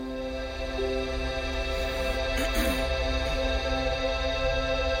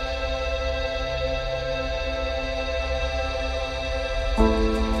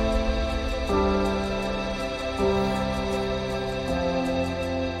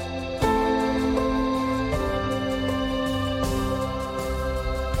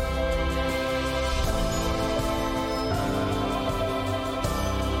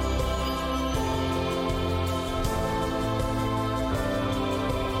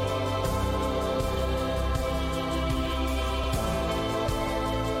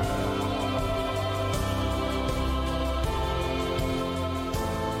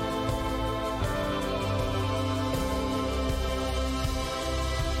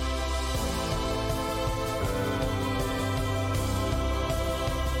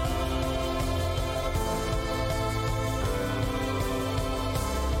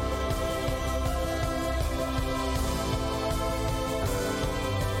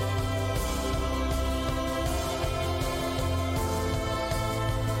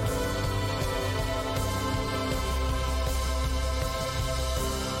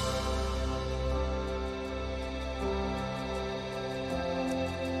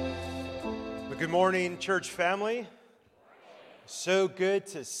Good morning, church family. So good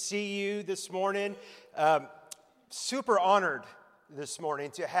to see you this morning. Super honored this morning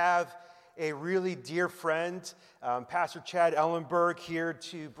to have a really dear friend, Pastor Chad Ellenberg, here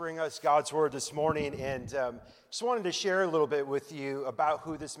to bring us God's Word this morning. And just wanted to share a little bit with you about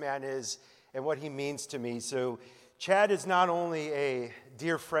who this man is and what he means to me. So Chad is not only a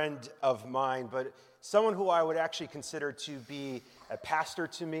dear friend of mine, but someone who I would actually consider to be a pastor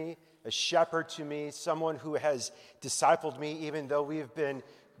to me, a shepherd to me, someone who has discipled me, even though we have been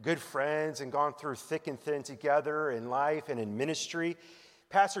good friends and gone through thick and thin together in life and in ministry.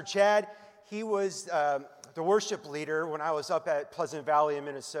 Pastor Chad, he was the worship leader when I was up at Pleasant Valley in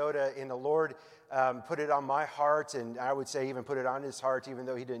Minnesota, and the Lord put it on my heart, and I would say even put it on his heart, even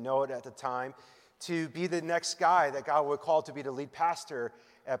though he didn't know it at the time, to be the next guy that God would call to be the lead pastor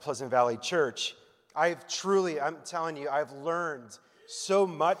at Pleasant Valley Church. I'm telling you, I've learned so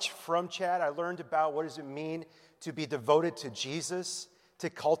much from Chad. I learned about what does it mean to be devoted to Jesus, to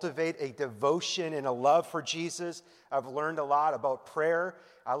cultivate a devotion and a love for Jesus. I've learned a lot about prayer.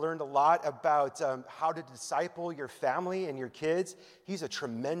 I learned a lot about how to disciple your family and your kids. He's a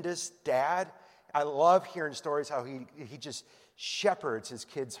tremendous dad. I love hearing stories how he just shepherds his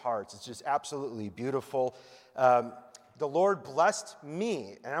kids' hearts. It's just absolutely beautiful. The Lord blessed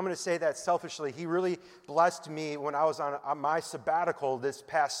me, and I'm going to say that selfishly. He really blessed me when I was on my sabbatical this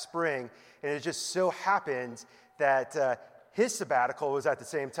past spring, and it just so happened that his sabbatical was at the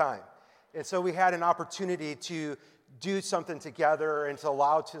same time. And so we had an opportunity to do something together and to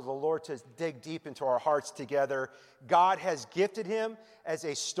allow the Lord to dig deep into our hearts together. God has gifted him as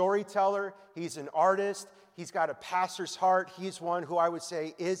a storyteller. He's an artist. He's got a pastor's heart. He's one who I would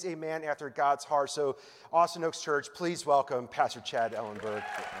say is a man after God's heart. So, Austin Oaks Church, please welcome Pastor Chad Ellenberg.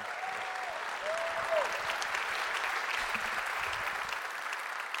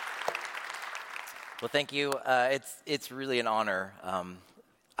 Well, thank you. It's really an honor.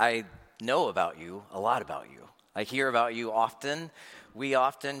 I know about you, a lot about you. I hear about you often. We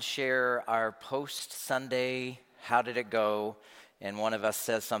often share our post-Sunday, how did it go? And one of us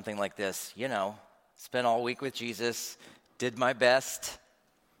says something like this, spent all week with Jesus, did my best.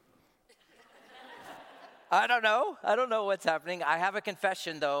 I don't know what's happening. I have a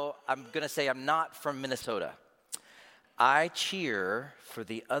confession, though. I'm going to say I'm not from Minnesota. I cheer for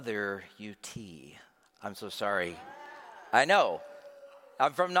the other UT. I'm so sorry. I know.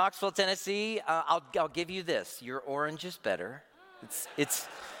 I'm from Knoxville, Tennessee. I'll give you this. Your orange is better.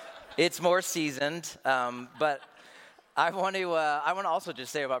 It's more seasoned. But I want to also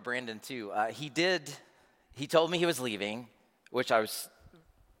just say about Brandon too. He told me he was leaving, which I was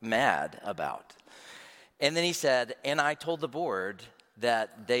mad about. And then he said, and I told the board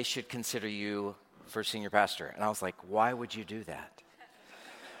that they should consider you for senior pastor. And I was like, why would you do that?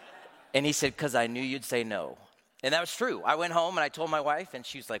 And he said, because I knew you'd say no. And that was true. I went home and I told my wife, and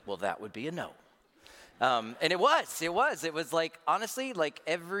she was like, well, that would be a no. And it was like, honestly, like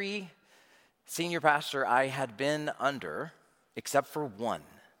every senior pastor I had been under, except for one,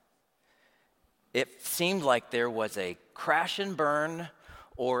 it seemed like there was a crash and burn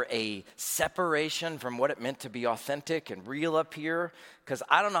or a separation from what it meant to be authentic and real up here, because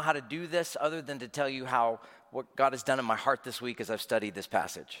I don't know how to do this other than to tell you what God has done in my heart this week as I've studied this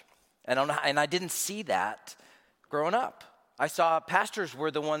passage. And I didn't see that growing up. I saw pastors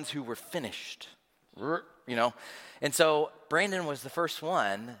were the ones who were finished, And so Brandon was the first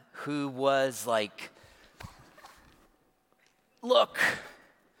one who was like, look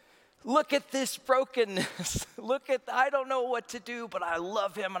at this brokenness. I don't know what to do, but I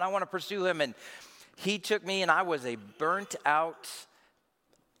love him and I want to pursue him. And he took me, and I was a burnt out,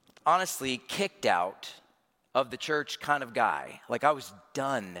 honestly kicked out of the church kind of guy. Like I was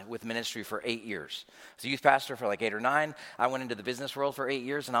done with ministry for 8 years. I was a youth pastor for like 8 or 9. I went into the business world for 8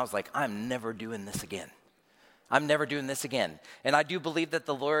 years, and I was like, I'm never doing this again. And I do believe that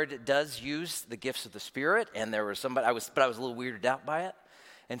the Lord does use the gifts of the Spirit. And there was somebody, I was a little weirded out by it.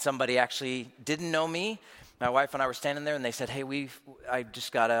 And somebody actually didn't know me. My wife and I were standing there, and they said, hey, I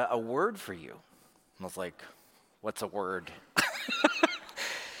just got a word for you. And I was like, what's a word?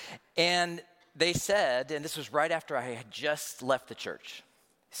 And they said, and this was right after I had just left the church,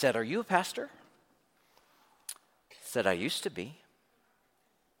 he said, are you a pastor? I said, I used to be.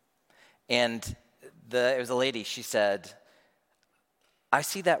 And it was a lady, she said, I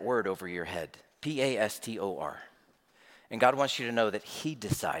see that word over your head, Pastor. And God wants you to know that he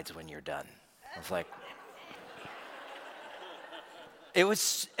decides when you're done. I was like, it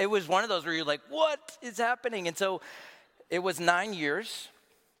was one of those where you're like, what is happening? And so it was 9 years.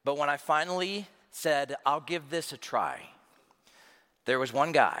 But when I finally said, I'll give this a try, there was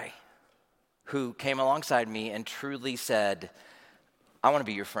one guy who came alongside me and truly said, I want to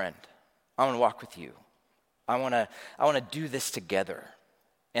be your friend. I want to walk with you. I want to do this together.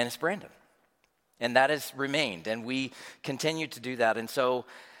 And it's Brandon. And that has remained, and we continue to do that. And so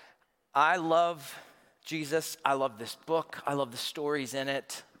I love Jesus. I love this book. I love the stories in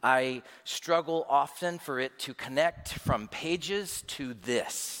it. I struggle often for it to connect from pages to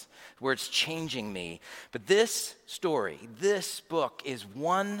this, where it's changing me. But this story, this book is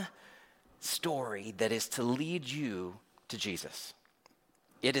one story that is to lead you to Jesus.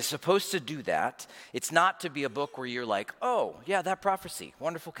 It is supposed to do that. It's not to be a book where you're like, oh, yeah, that prophecy,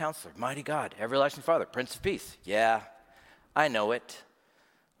 wonderful counselor, mighty God, everlasting Father, Prince of Peace. Yeah, I know it.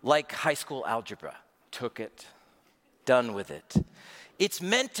 Like high school algebra, took it, done with it. It's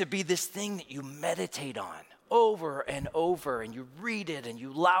meant to be this thing that you meditate on over and over, and you read it, and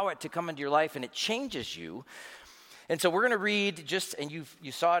you allow it to come into your life, and it changes you. And so we're going to read and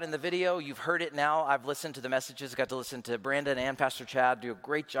you saw it in the video, you've heard it now. I've listened to the messages, got to listen to Brandon and Pastor Chad do a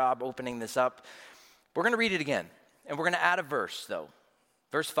great job opening this up. We're going to read it again, and we're going to add a verse, though.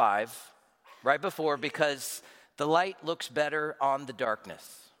 Verse 5, right before, because the light looks better on the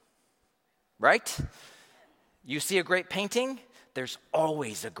darkness. Right? You see a great painting, there's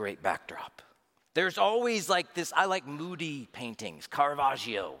always a great backdrop. There's always like this, I like moody paintings,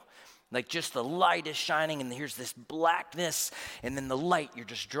 Caravaggio. Like just the light is shining and here's this blackness and then the light, you're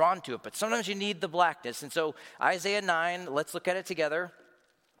just drawn to it. But sometimes you need the blackness. And so Isaiah 9, let's look at it together.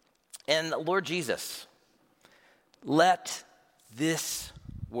 And Lord Jesus, let this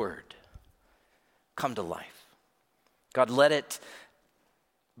word come to life. God, let it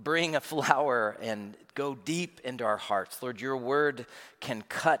bring a flower and go deep into our hearts. Lord, your word can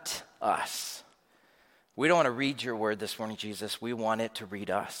cut us. We don't want to read your word this morning, Jesus. We want it to read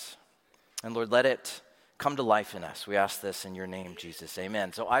us. And Lord, let it come to life in us. We ask this in your name, Jesus.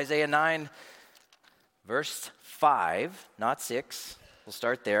 Amen. So Isaiah 9, verse 5, not 6. We'll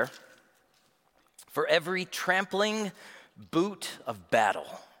start there. For every trampling boot of battle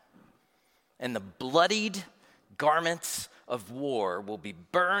and the bloodied garments of war will be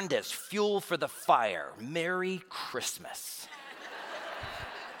burned as fuel for the fire. Merry Christmas.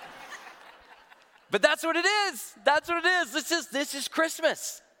 But that's what it is. That's what it is. This is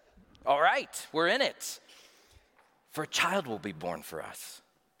Christmas. All right, we're in it. For a child will be born for us.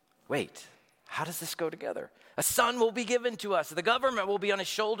 Wait, how does this go together? A son will be given to us. The government will be on his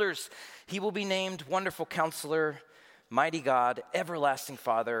shoulders. He will be named Wonderful Counselor, Mighty God, Everlasting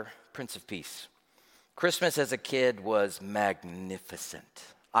Father, Prince of Peace. Christmas as a kid was magnificent.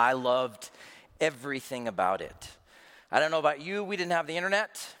 I loved everything about it. I don't know about you, we didn't have the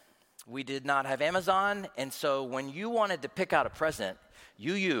internet. We did not have Amazon. And so when you wanted to pick out a present,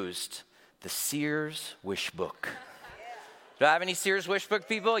 you used the Sears Wish Book. Do I have any Sears Wish Book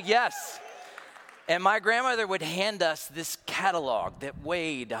people? Yes. And my grandmother would hand us this catalog that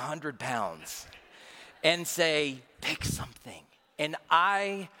weighed 100 pounds and say, pick something. And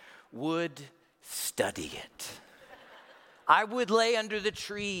I would study it. I would lay under the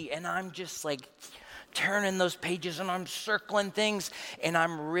tree and I'm just like turning those pages and I'm circling things and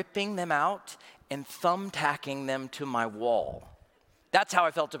I'm ripping them out and thumbtacking them to my wall. That's how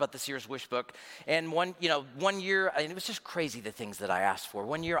I felt about the Sears Wish Book. And one year, it was just crazy the things that I asked for.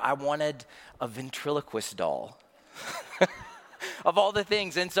 One year I wanted a ventriloquist doll of all the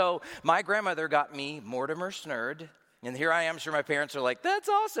things. And so my grandmother got me Mortimer Snerd. And here I am, sure my parents are like, that's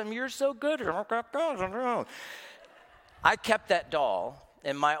awesome, you're so good. I kept that doll.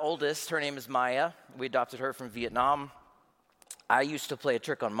 And my oldest, her name is Maya. We adopted her from Vietnam. I used to play a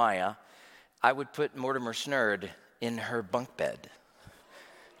trick on Maya. I would put Mortimer Snerd in her bunk bed,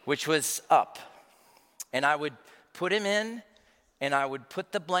 which was up. And I would put him in, and I would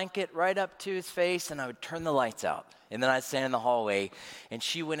put the blanket right up to his face, and I would turn the lights out. And then I'd stand in the hallway, and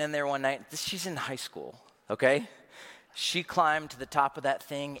she went in there one night. She's in high school, okay? She climbed to the top of that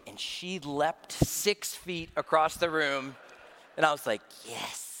thing, and she leapt 6 feet across the room. And I was like,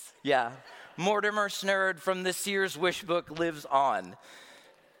 yes. Yeah, Mortimer Snerd from the Sears Wish Book lives on.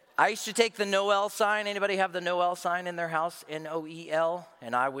 I used to take the Noel sign. Anybody have the Noel sign in their house? Noel.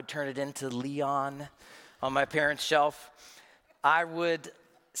 And I would turn it into Leon on my parents' shelf. I would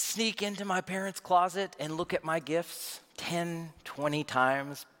sneak into my parents' closet and look at my gifts 10, 20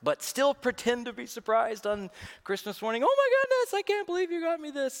 times, but still pretend to be surprised on Christmas morning. Oh my goodness, I can't believe you got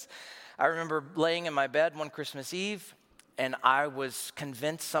me this. I remember laying in my bed one Christmas Eve, and I was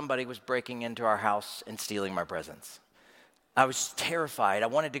convinced somebody was breaking into our house and stealing my presents. I was terrified. I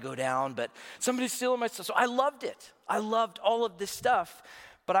wanted to go down, but somebody's stealing my stuff. So I loved it. I loved all of this stuff,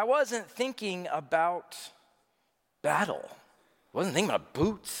 but I wasn't thinking about battle. I wasn't thinking about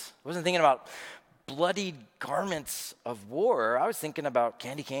boots. I wasn't thinking about bloodied garments of war. I was thinking about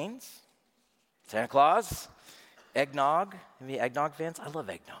candy canes, Santa Claus, eggnog. Any eggnog fans? I love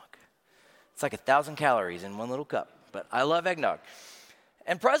eggnog. It's like 1,000 calories in one little cup, but I love eggnog.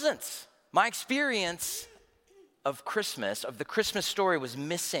 And presents. My experience of Christmas, of the Christmas story, was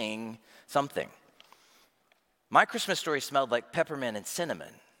missing something. My Christmas story smelled like peppermint and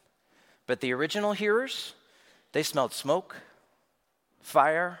cinnamon, but the original hearers, they smelled smoke,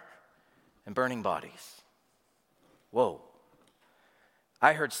 fire, and burning bodies. Whoa.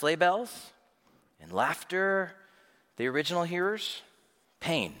 I heard sleigh bells and laughter. The original hearers,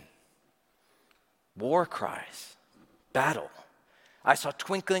 pain, war cries, battle. I saw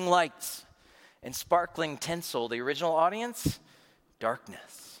twinkling lights and sparkling tinsel. The original audience,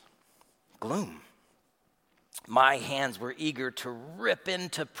 darkness, gloom. My hands were eager to rip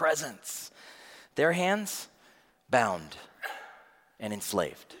into presents. Their hands, bound and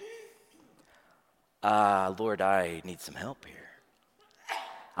enslaved. Lord, I need some help here.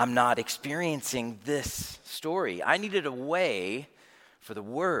 I'm not experiencing this story. I needed a way for the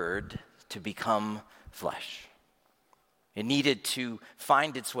word to become flesh. It needed to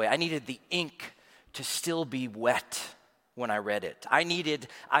find its way. I needed the ink to still be wet when I read it. I needed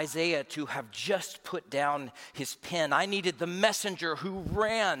Isaiah to have just put down his pen. I needed the messenger who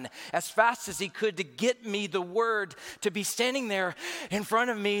ran as fast as he could to get me the word, to be standing there in front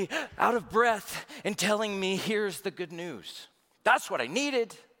of me, out of breath, and telling me, here's the good news. That's what I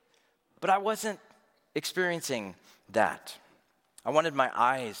needed, but I wasn't experiencing that. I wanted my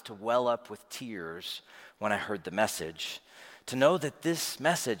eyes to well up with tears when I heard the message, to know that this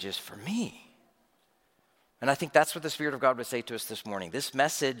message is for me. And I think that's what the Spirit of God would say to us this morning. This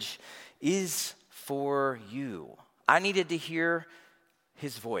message is for you. I needed to hear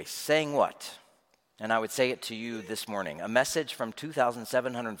his voice saying what? And I would say it to you this morning. A message from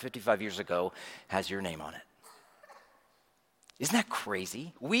 2,755 years ago has your name on it. Isn't that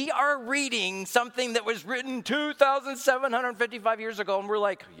crazy? We are reading something that was written 2,755 years ago, and we're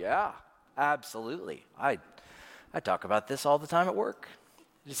like, yeah, absolutely. I talk about this all the time at work.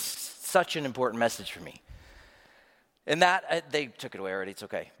 It's such an important message for me. And that, they took it away already, it's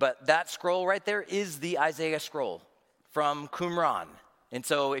okay. But that scroll right there is the Isaiah scroll from Qumran. And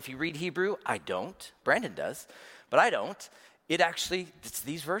so if you read Hebrew, I don't. Brandon does, but I don't. It's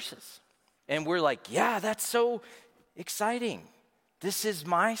these verses. And we're like, yeah, that's so exciting. This is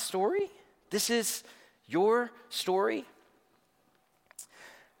my story. This is your story.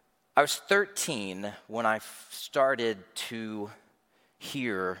 I was 13 when I started to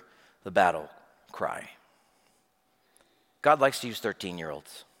hear the battle cry. God likes to use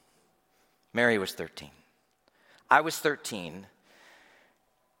 13-year-olds. Mary was 13. I was 13.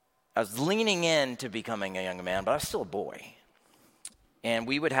 I was leaning into becoming a young man, but I was still a boy. And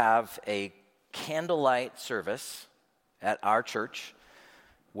we would have a candlelight service at our church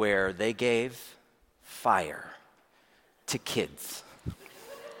where they gave fire to kids.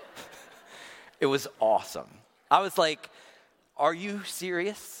 It was awesome. I was like, are you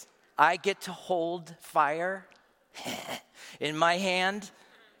serious? I get to hold fire in my hand?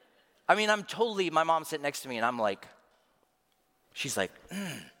 I mean, my mom's sitting next to me and I'm like, she's like,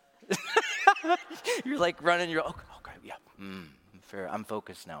 You're like running, you're okay, yeah, fair. I'm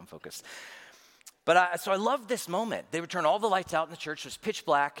focused now, But so I loved this moment. They would turn all the lights out in the church. It was pitch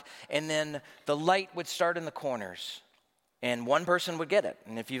black, and then the light would start in the corners, and one person would get it.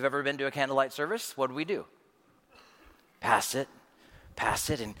 And if you've ever been to a candlelight service, what do we do? Pass it,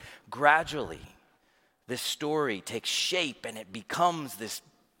 and gradually this story takes shape, and it becomes this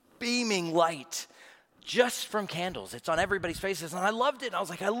beaming light just from candles. It's on everybody's faces, and I loved it. And I was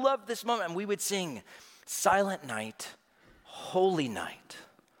like, I love this moment. And we would sing, Silent Night, Holy Night.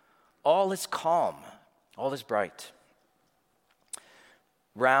 All is calm, all is bright.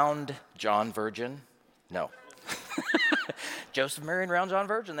 Round John Virgin? No. Joseph, Mary, and Round John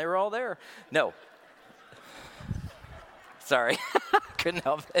Virgin, they were all there. No. Sorry, couldn't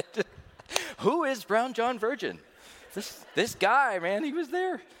help it. Who is Round John Virgin? This guy, man, he was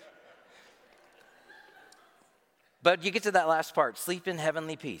there. But you get to that last part, sleep in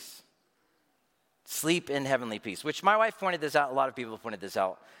heavenly peace. Sleep in heavenly peace, which my wife pointed this out. A lot of people have pointed this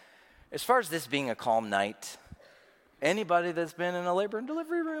out. As far as this being a calm night, anybody that's been in a labor and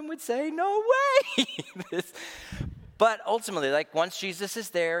delivery room would say, no way. But ultimately, like once Jesus is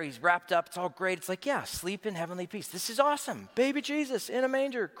there, he's wrapped up, it's all great. It's like, yeah, sleep in heavenly peace. This is awesome. Baby Jesus in a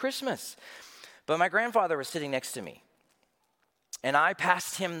manger, Christmas. But my grandfather was sitting next to me, and I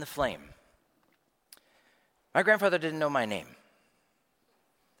passed him the flame. My grandfather didn't know my name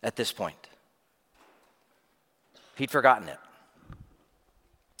at this point. He'd forgotten it.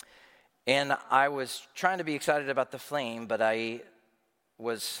 And I was trying to be excited about the flame, but I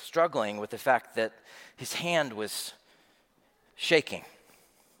was struggling with the fact that his hand was shaking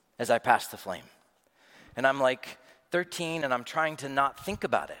as I passed the flame. And I'm like 13, and I'm trying to not think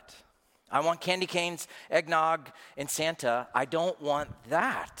about it. I want candy canes, eggnog, and Santa. I don't want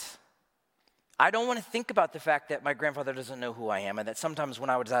that. I don't want to think about the fact that my grandfather doesn't know who I am, and that sometimes when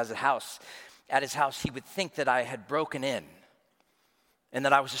I was at his house, he would think that I had broken in and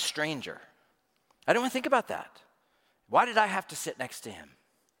that I was a stranger. I don't want to think about that. Why did I have to sit next to him?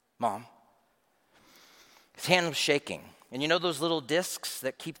 Mom. His hand was shaking. And you know those little discs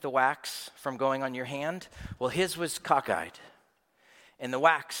that keep the wax from going on your hand? Well, his was cockeyed. And the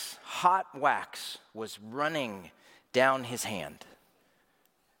wax, hot wax, was running down his hand.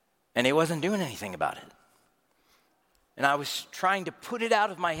 And he wasn't doing anything about it. And I was trying to put it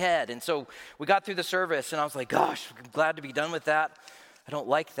out of my head. And so we got through the service, and I was like, gosh, I'm glad to be done with that. I don't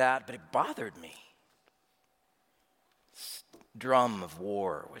like that, but it bothered me. This drum of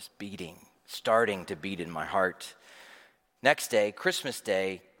war was starting to beat in my heart. Next day, Christmas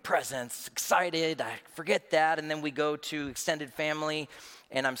Day, presents, excited, I forget that, and then we go to extended family,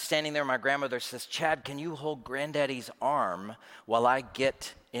 and I'm standing there, my grandmother says, Chad, can you hold Granddaddy's arm while I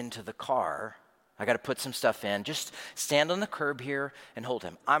get into the car? I got to put some stuff in. Just stand on the curb here and hold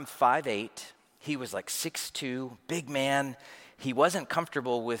him. I'm 5'8". He was like 6'2", big man. He wasn't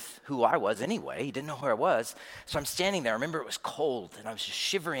comfortable with who I was anyway. He didn't know who I was. So I'm standing there. I remember it was cold, and I was just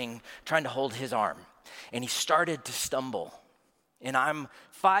shivering, trying to hold his arm. And he started to stumble. And I'm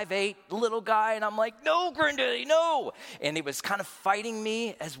 5'8", little guy, and I'm like, no, Granddaddy, no. And he was kind of fighting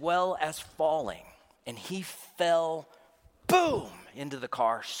me as well as falling. And he fell, boom, into the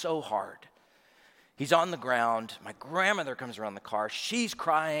car so hard. He's on the ground. My grandmother comes around the car. She's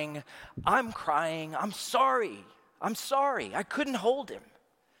crying. I'm crying. I'm sorry. I couldn't hold him.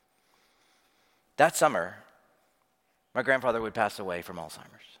 That summer, my grandfather would pass away from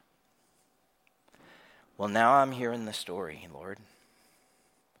Alzheimer's. Well, now I'm hearing the story, Lord,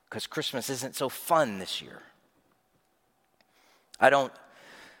 because Christmas isn't so fun this year. I don't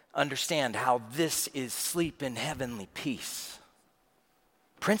understand how this is sleep in heavenly peace.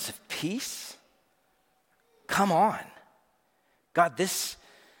 Prince of Peace? Come on. God, this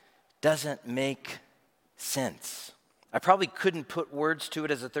doesn't make sense. I probably couldn't put words to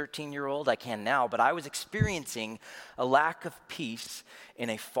it as a 13-year-old. I can now, but I was experiencing a lack of peace in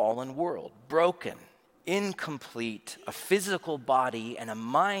a fallen world, broken, incomplete, a physical body and a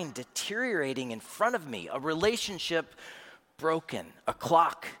mind deteriorating in front of me, a relationship broken, a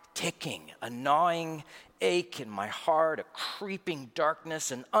clock ticking, a gnawing ache in my heart, a creeping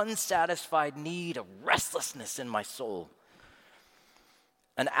darkness, an unsatisfied need, a restlessness in my soul.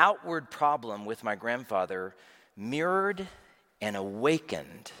 An outward problem with my grandfather mirrored and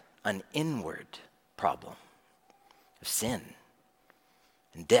awakened an inward problem of sin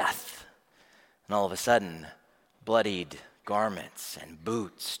and death. And all of a sudden, bloodied garments and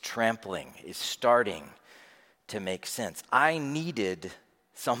boots, trampling is starting to make sense. I needed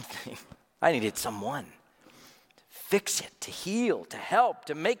something. I needed someone to fix it, to heal, to help,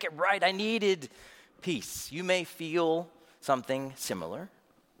 to make it right. I needed peace. You may feel something similar.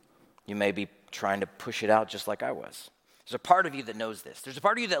 You may be trying to push it out just like I was. There's a part of you that knows this. There's a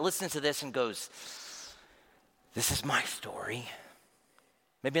part of you that listens to this and goes, this is my story.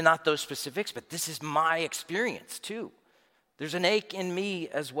 Maybe not those specifics, but this is my experience too. There's an ache in me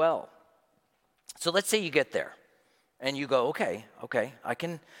as well. So let's say you get there and you go, okay, I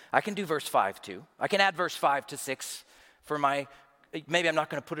can do verse 5 too. I can add verse 5 to 6 for maybe I'm not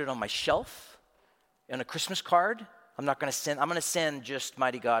going to put it on my shelf on a Christmas card. I'm going to send just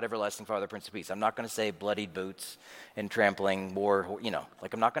mighty God, everlasting Father, Prince of Peace. I'm not going to say bloodied boots and trampling war,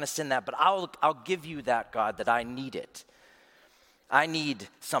 I'm not going to send that, but I'll give you that, God, that I need it. I need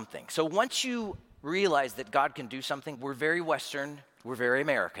something. So once you realize that God can do something, we're very Western, we're very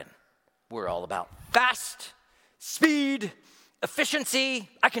American. We're all about fast, speed, efficiency.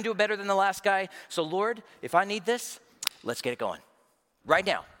 I can do it better than the last guy. So Lord, if I need this, let's get it going. Right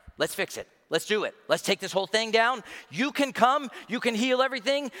now, let's fix it. Let's do it. Let's take this whole thing down. You can come. You can heal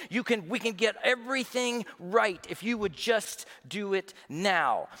everything. We can get everything right if you would just do it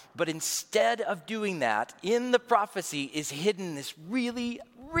now. But instead of doing that, in the prophecy is hidden this really,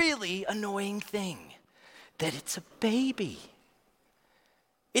 really annoying thing, that it's a baby.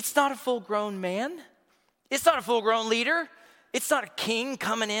 It's not a full-grown man. It's not a full-grown leader. It's not a king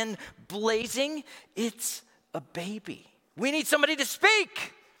coming in blazing. It's a baby. We need somebody to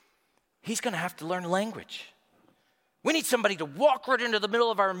speak. He's going to have to learn language. We need somebody to walk right into the middle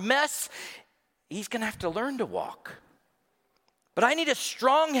of our mess. He's going to have to learn to walk. But But I need a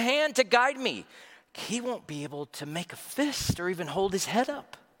strong hand to guide me. He won't be able to make a fist or even hold his head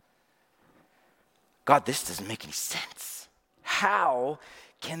up. God, this doesn't make any sense. How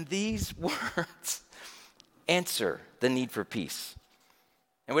can these words answer the need for peace?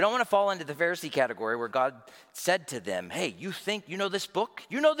 And we don't want to fall into the Pharisee category where God said to them, hey, you think you know this book?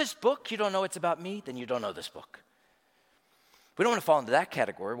 You know this book? You don't know it's about me? Then you don't know this book. We don't want to fall into that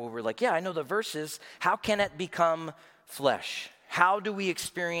category where we're like, yeah, I know the verses. How can it become flesh? How do we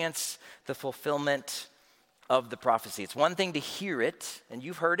experience the fulfillment of the prophecy? It's one thing to hear it, and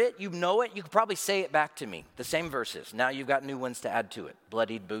you've heard it, you know it, you could probably say it back to me, the same verses. Now you've got new ones to add to it,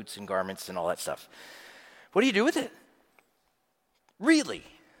 bloodied boots and garments and all that stuff. What do you do with it? Really,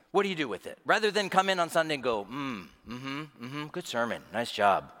 what do you do with it? Rather than come in on Sunday and go, good sermon, nice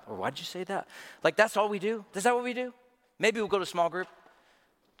job. Or why'd you say that? Like that's all we do? Is that what we do? Maybe we'll go to a small group,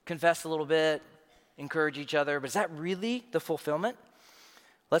 confess a little bit, encourage each other, but is that really the fulfillment?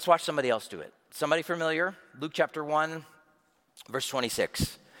 Let's watch somebody else do it. Somebody familiar? Luke chapter 1, verse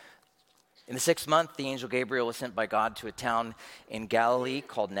 26. In the 6th month, the angel Gabriel was sent by God to a town in Galilee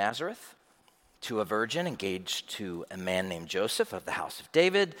called Nazareth, to a virgin engaged to a man named Joseph of the house of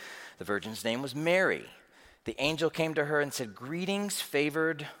David. The virgin's name was Mary. The angel came to her and said, greetings,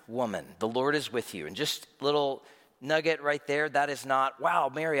 favored woman, the Lord is with you. And just little nugget right there, that is not,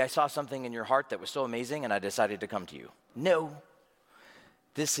 wow, Mary, I saw something in your heart that was so amazing and I decided to come to you. No.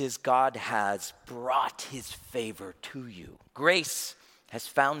 This is God has brought his favor to you. Grace has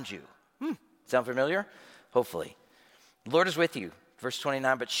found you. Sound familiar? Hopefully. The Lord is with you. Verse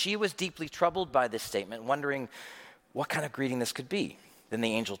 29, but she was deeply troubled by this statement, wondering what kind of greeting this could be. Then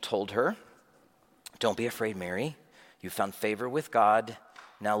the angel told her, don't be afraid, Mary. You found favor with God.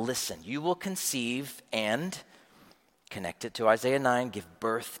 Now listen, you will conceive and, connect it to Isaiah 9, give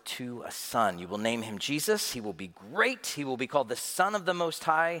birth to a son. You will name him Jesus. He will be great. He will be called the Son of the Most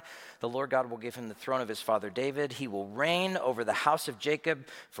High. The Lord God will give him the throne of his father David. He will reign over the house of Jacob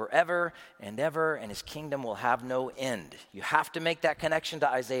forever and ever, and his kingdom will have no end. You have to make that connection to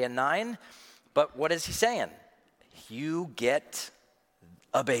Isaiah 9, but what is he saying? You get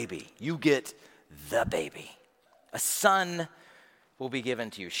a baby. You get the baby. A son will be given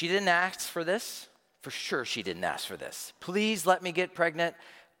to you. She didn't ask for this. For sure she didn't ask for this. Please let me get pregnant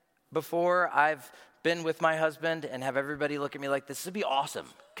before I've been with my husband and have everybody look at me like this. This would be awesome.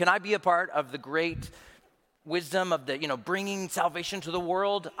 Can I be a part of the great wisdom of the, bringing salvation to the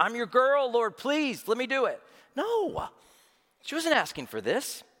world? I'm your girl, Lord, please, let me do it. No, she wasn't asking for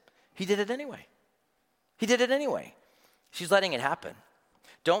this. He did it anyway. He did it anyway. She's letting it happen.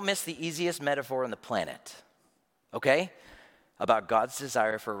 Don't miss the easiest metaphor on the planet, okay? About God's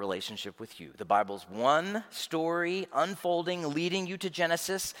desire for a relationship with you. The Bible's one story unfolding, leading you to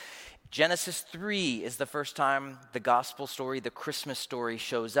Genesis. Genesis 3 is the first time the gospel story, the Christmas story,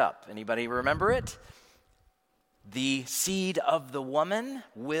 shows up. Anybody remember it? The seed of the woman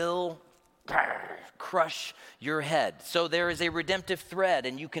will crush your head. So there is a redemptive thread,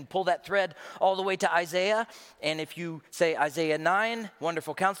 and you can pull that thread all the way to Isaiah. And if you say Isaiah 9,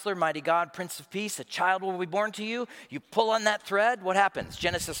 wonderful counselor, mighty God, Prince of Peace, a child will be born to you. You pull on that thread, what happens?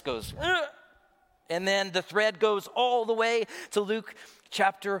 Genesis goes, and then the thread goes all the way to Luke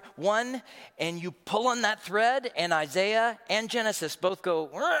chapter 1, and you pull on that thread, and Isaiah and Genesis both go,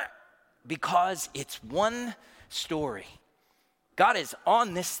 because it's one story. God is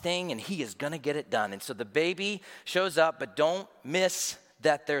on this thing, and he is going to get it done. And so the baby shows up, but don't miss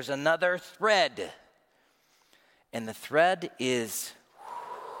that there's another thread. And the thread is,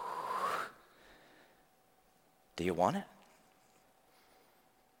 do you want it?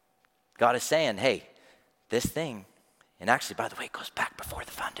 God is saying, hey, this thing, and actually, by the way, it goes back before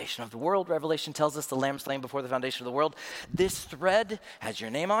the foundation of the world. Revelation tells us the lamb slain before the foundation of the world. This thread has your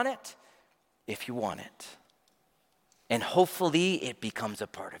name on it if you want it. And hopefully it becomes a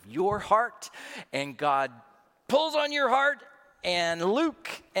part of your heart, and God pulls on your heart, and Luke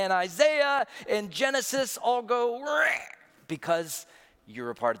and Isaiah and Genesis all go because you're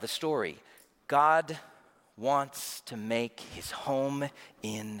a part of the story. God wants to make his home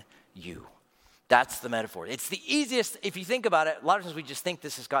in you. That's the metaphor. It's the easiest, if you think about it, a lot of times we just think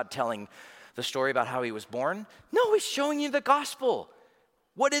this is God telling the story about how he was born. No, he's showing you the gospel.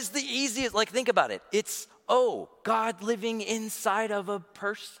 What is the easiest? Think about it. It's, God living inside of a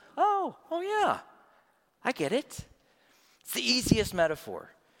person. Oh yeah, I get it. It's the easiest metaphor.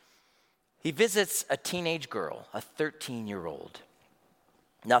 He visits a teenage girl, a 13-year-old.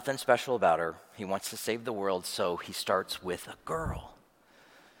 Nothing special about her. He wants to save the world, so he starts with a girl.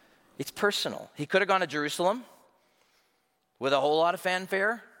 It's personal. He could have gone to Jerusalem with a whole lot of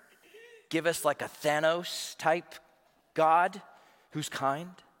fanfare, give us like a Thanos type God. who's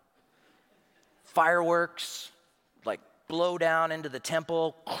kind. Fireworks, like blow down into the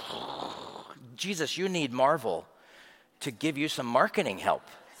temple. Jesus, you need Marvel to give you some marketing help.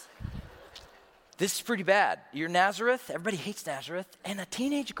 This is pretty bad. You're Nazareth, everybody hates Nazareth, and a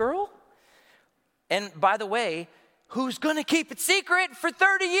teenage girl? And by the way, who's gonna keep it secret for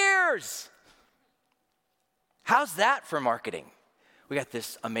 30 years? How's that for marketing? We got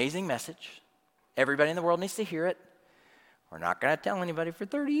this amazing message. Everybody in the world needs to hear it. We're not gonna tell anybody for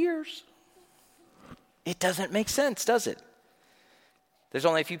 30 years. It doesn't make sense, does it? There's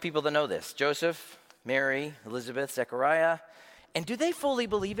only a few people that know this. Joseph, Mary, Elizabeth, Zechariah. And do they fully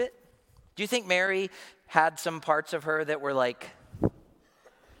believe it? Do you think Mary had some parts of her that were like,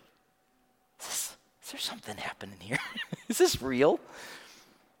 is there something happening here? Is this real?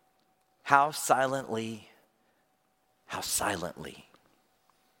 How silently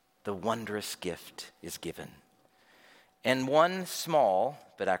the wondrous gift is given. And one small,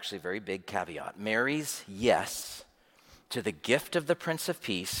 but actually very big caveat, Mary's yes to the gift of the Prince of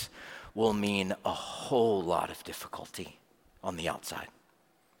Peace will mean a whole lot of difficulty on the outside.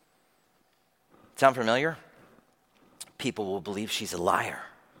 Sound familiar? People will believe she's a liar,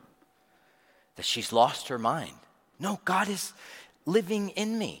 that she's lost her mind. No, God is living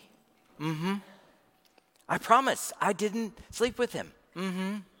in me. I promise I didn't sleep with him.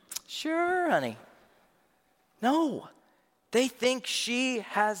 Sure, honey. No, they think she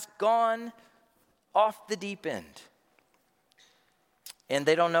has gone off the deep end. And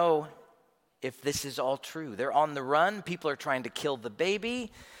they don't know if this is all true. They're on the run. People are trying to kill the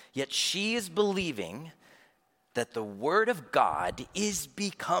baby. Yet she is believing that the word of God is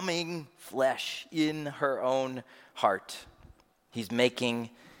becoming flesh in her own heart. He's making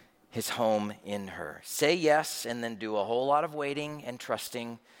his home in her. Say yes and then do a whole lot of waiting and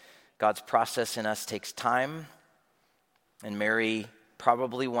trusting. God's process in us takes time. And Mary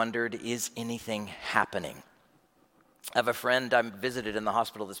probably wondered, is anything happening? I have a friend I visited in the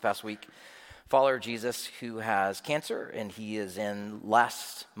hospital this past week, follower of Jesus, who has cancer, and he is in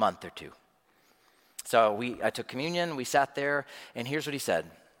last month or two. So I took communion, we sat there, and here's what he said.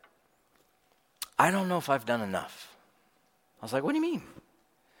 I don't know if I've done enough. I was like, what do you mean?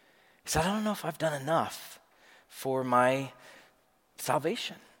 He said, I don't know if I've done enough for my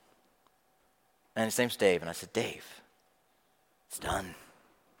salvation. And his name's Dave, and I said, Dave, it's done.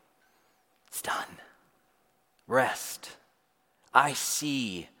 It's done. Rest. I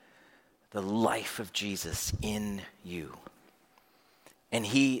see the life of Jesus in you. And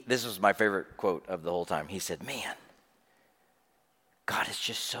this was my favorite quote of the whole time. He said, man, God is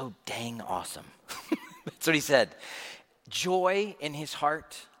just so dang awesome. That's what he said. Joy in his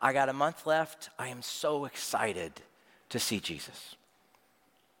heart. I got a month left. I am so excited to see Jesus.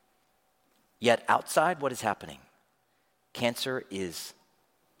 Yet outside, what is happening? Cancer is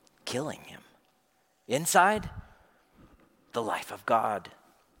killing him. Inside, the life of God.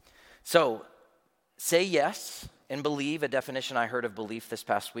 So, say yes and believe. A definition I heard of belief this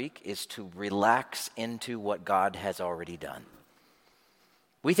past week is to relax into what God has already done.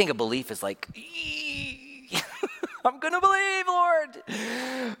 We think of belief as like, I'm going to believe, Lord.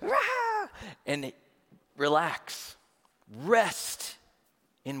 And relax. Rest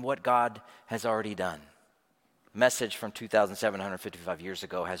in what God has already done. Message from 2,755 years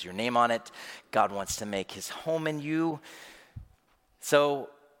ago has your name on it. God wants to make his home in you. So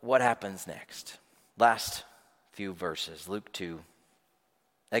what happens next? Last few verses, Luke 2.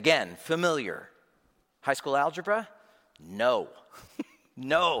 Again, familiar. High school algebra? No.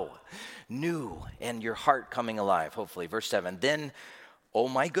 No. New. And your heart coming alive, hopefully. Verse 7. Then, oh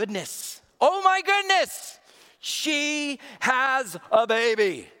my goodness. She has a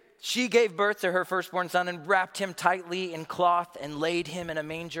baby. She gave birth to her firstborn son and wrapped him tightly in cloth and laid him in a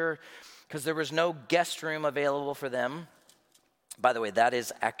manger because there was no guest room available for them. By the way, that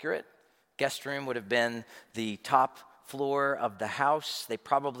is accurate. Guest room would have been the top floor of the house. They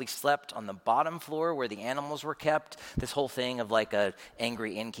probably slept on the bottom floor where the animals were kept. This whole thing of like an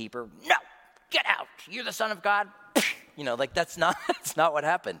angry innkeeper. No, get out. You're the Son of God. That's not what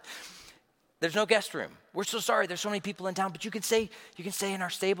happened. There's no guest room. We're so sorry. There's so many people in town, but you can stay in our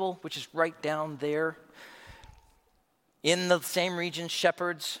stable, which is right down there. In the same region,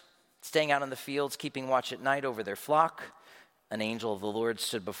 shepherds staying out in the fields, keeping watch at night over their flock. An angel of the Lord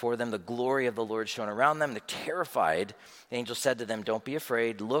stood before them. The glory of the Lord shone around them. They're terrified. The angel said to them, don't be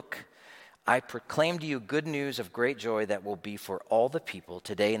afraid. Look, I proclaim to you good news of great joy that will be for all the people.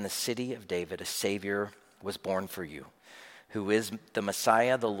 Today in the city of David, a Savior was born for you, who is the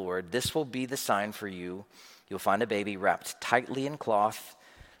Messiah, the Lord. This will be the sign for you. You'll find a baby wrapped tightly in cloth,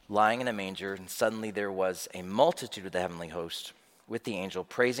 lying in a manger. And suddenly there was a multitude of the heavenly host, with the angel,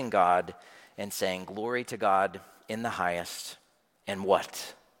 praising God and saying, "Glory to God in the highest." And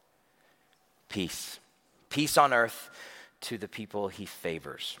what? Peace. Peace on earth to the people he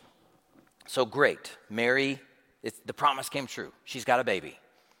favors. So great. Mary, the promise came true. She's got a baby.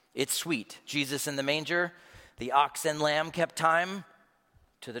 It's sweet. Jesus in the manger. The ox and lamb kept time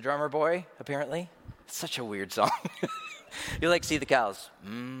to the drummer boy, apparently. It's such a weird song. You like see the cows.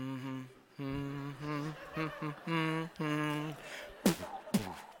 Who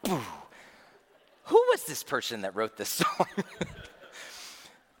was this person that wrote this song?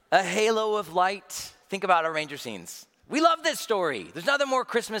 A halo of light. Think about our ranger scenes. We love this story. There's nothing more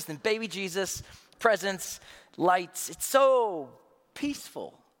Christmas than baby Jesus, presents, lights. It's so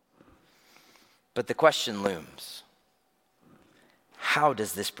peaceful. But the question looms. How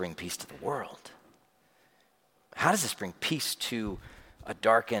does this bring peace to the world? How does this bring peace to a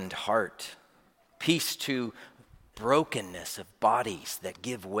darkened heart? Peace to brokenness of bodies that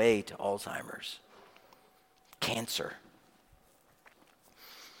give way to Alzheimer's, cancer.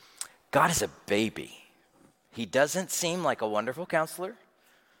 God is a baby. He doesn't seem like a wonderful counselor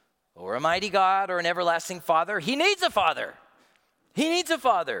or a mighty God or an everlasting father. He needs a father. He needs a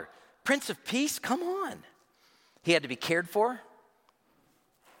father. Prince of Peace, come on. He had to be cared for.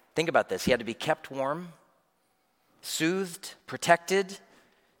 Think about this. He had to be kept warm, soothed, protected,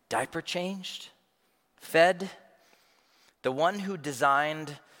 diaper changed, fed. The one who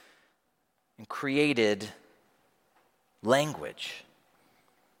designed and created language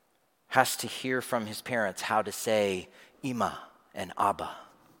has to hear from his parents how to say Ima and Abba.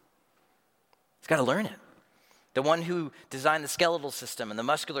 He's got to learn it. The one who designed the skeletal system and the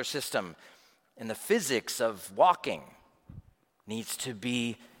muscular system and the physics of walking needs to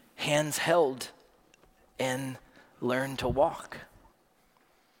be hands held and learn to walk.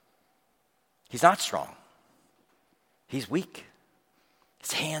 He's not strong. He's weak.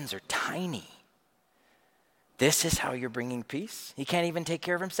 His hands are tiny. This is how you're bringing peace? He can't even take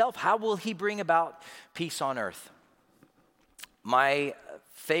care of himself. How will he bring about peace on earth? My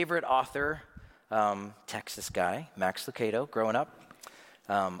favorite author, Texas guy, Max Lucado, growing up.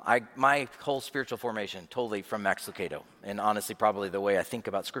 My whole spiritual formation, totally from Max Lucado. And honestly, probably the way I think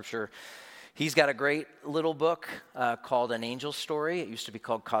about Scripture. He's got a great little book called An Angel Story. It used to be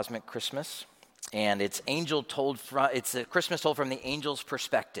called Cosmic Christmas. And it's a Christmas told from the angel's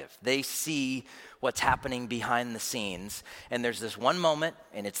perspective. They see what's happening behind the scenes. And there's this one moment,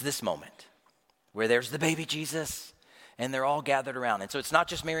 and it's this moment, where there's the baby Jesus, and they're all gathered around. And so it's not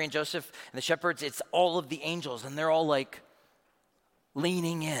just Mary and Joseph and the shepherds, it's all of the angels, and they're all like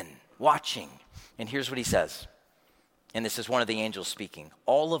leaning in, watching. And here's what he says. And this is one of the angels speaking.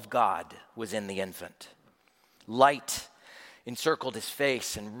 All of God was in the infant. Light encircled his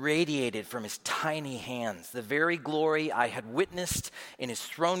face and radiated from his tiny hands. The very glory I had witnessed in his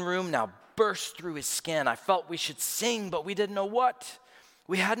throne room now burst through his skin. I felt we should sing, but we didn't know what.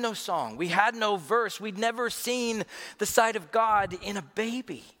 We had no song. We had no verse. We'd never seen the sight of God in a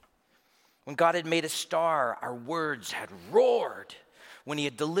baby. When God had made a star, our words had roared. When he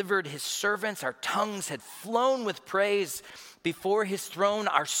had delivered his servants, our tongues had flown with praise. Before his throne,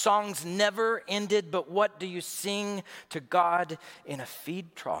 our songs never ended. But what do you sing to God in a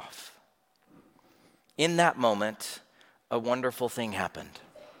feed trough? In that moment, a wonderful thing happened.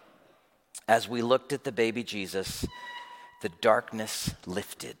 As we looked at the baby Jesus, the darkness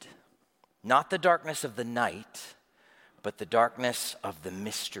lifted. Not the darkness of the night, but the darkness of the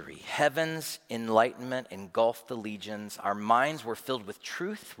mystery. Heaven's enlightenment engulfed the legions. Our minds were filled with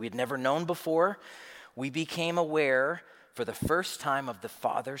truth we had never known before. We became aware for the first time of the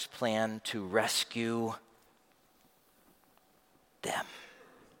Father's plan to rescue them.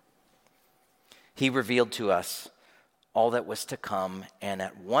 He revealed to us all that was to come, and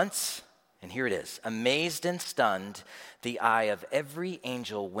at once, and here it is, amazed and stunned, the eye of every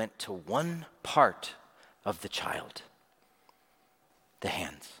angel went to one part of the child. The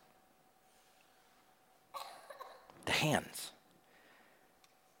hands. The hands.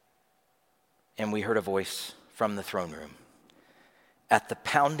 And we heard a voice from the throne room. At the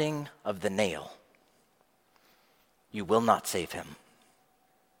pounding of the nail, you will not save him.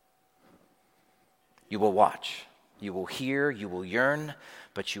 You will watch. You will hear. You will yearn.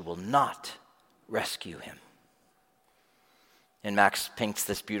 But you will not rescue him. And Max paints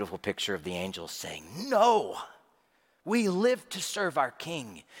this beautiful picture of the angels saying, no! We live to serve our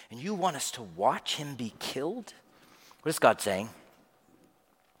King, and you want us to watch him be killed? What is God saying?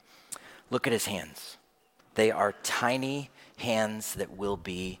 Look at his hands. They are tiny hands that will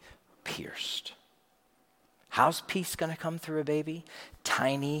be pierced. How's peace going to come through a baby?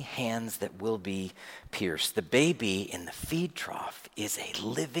 Tiny hands that will be pierced. The baby in the feed trough is a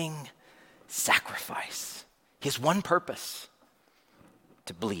living sacrifice. His one purpose,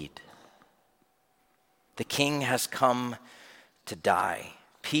 to bleed. The king has come to die.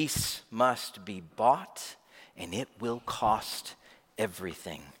 Peace must be bought, and it will cost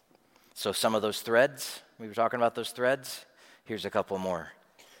everything. So some of those threads, we were talking about those threads. Here's a couple more.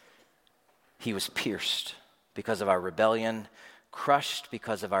 He was pierced because of our rebellion, crushed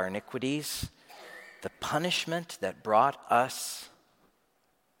because of our iniquities. The punishment that brought us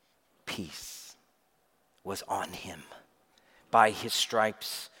peace was on him. By his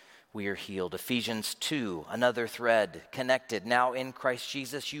stripes we are healed. Ephesians 2, another thread connected. Now in Christ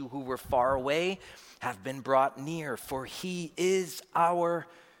Jesus, you who were far away have been brought near, for he is our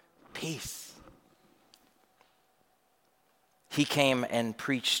peace. He came and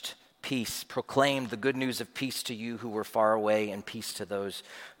preached peace, proclaimed the good news of peace to you who were far away and peace to those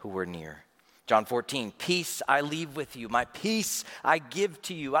who were near. John 14, peace I leave with you, my peace I give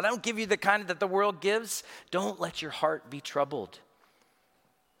to you. I don't give you the kind that the world gives. Don't let your heart be troubled.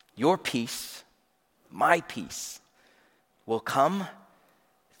 Your peace, my peace, will come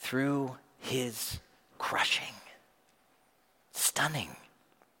through his crushing. Stunning.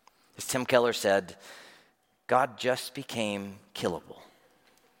 As Tim Keller said, God just became killable.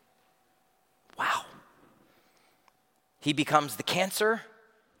 Wow. He becomes the cancer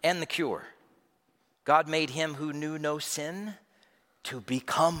and the cure. God made him who knew no sin to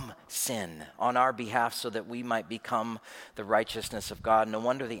become sin on our behalf so that we might become the righteousness of God. No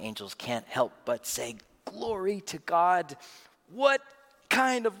wonder the angels can't help but say, glory to God. What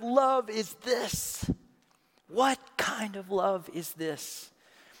kind of love is this? What kind of love is this?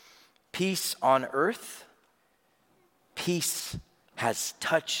 Peace on earth. Peace has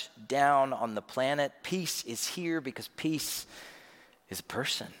touched down on the planet. Peace is here because peace is a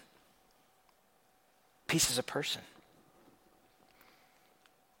person. Peace is a person.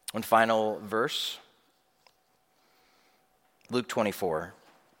 One final verse, Luke 24.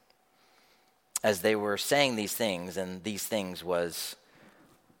 As they were saying these things, and these things was,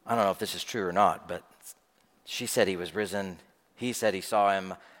 I don't know if this is true or not, but she said he was risen. He said he saw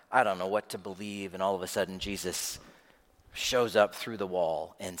him. I don't know what to believe. And all of a sudden, Jesus shows up through the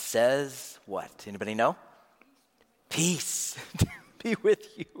wall and says what? Anybody know? Peace be with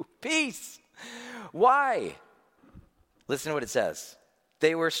you. Peace. Why? Listen to what it says.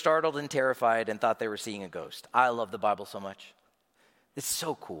 They were startled and terrified and thought they were seeing a ghost. I love the Bible so much. It's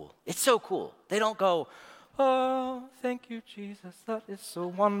so cool. It's so cool. They don't go, oh, thank you, Jesus. That is so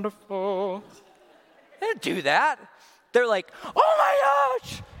wonderful. They don't do that. They're like, oh my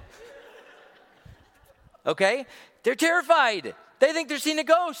gosh. Okay? They're terrified. They think they're seeing a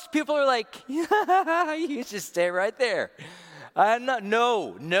ghost. People are like, yeah, you just stay right there.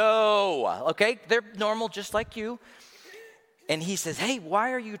 No. Okay? They're normal just like you. And he says, hey,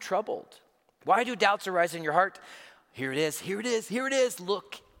 why are you troubled? Why do doubts arise in your heart? Here it is.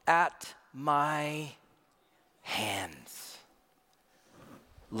 Look at my hands.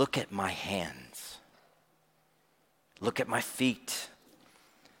 Look at my hands. Look at my feet.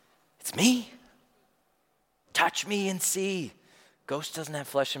 It's me. Touch me and see. Ghost doesn't have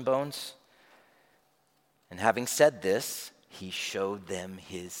flesh and bones. And having said this, he showed them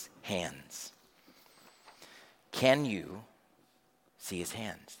his hands. Can you see his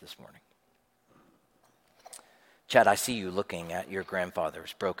hands this morning? Chad, I see you looking at your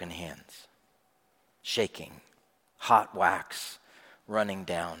grandfather's broken hands, shaking, hot wax running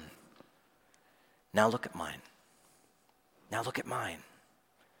down. Now look at mine.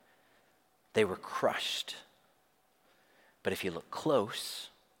 They were crushed. But if you look close,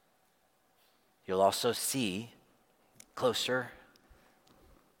 you'll also see closer.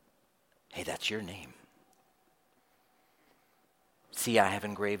 Hey, that's your name. See, I have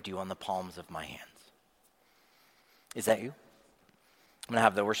engraved you on the palms of my hands. Is that you? I'm going to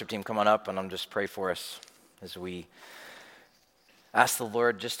have the worship team come on up, and I'm just pray for us as we ask the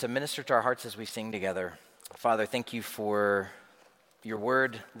Lord just to minister to our hearts as we sing together. Father, thank you for your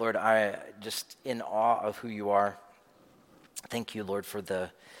word. Lord, I just in awe of who you are. Thank you, Lord, for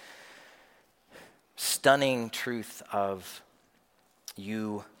the stunning truth of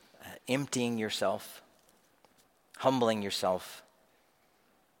you emptying yourself, humbling yourself.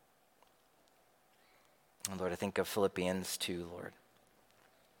 And Lord, I think of Philippians 2, Lord.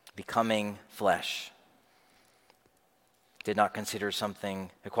 Becoming flesh. Did not consider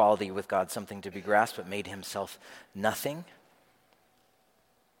equality with God something to be grasped, but made himself nothing.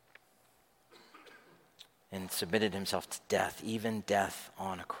 And submitted himself to death, even death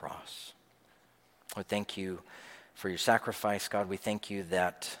on a cross. Lord, thank you for your sacrifice. God, we thank you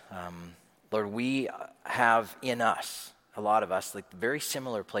that, Lord, we have in us, a lot of us, like the very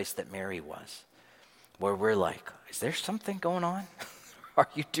similar place that Mary was, where we're like, is there something going on? Are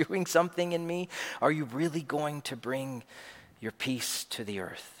you doing something in me? Are you really going to bring your peace to the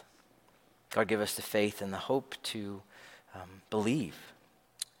earth? God, give us the faith and the hope to believe,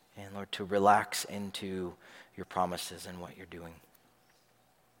 and Lord, to relax into your promises and what you're doing.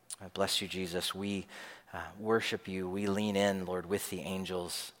 I bless you, Jesus. We worship you. We lean in, Lord, with the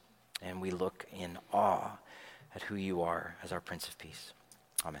angels, and we look in awe at who you are as our Prince of Peace.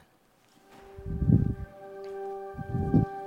 Amen.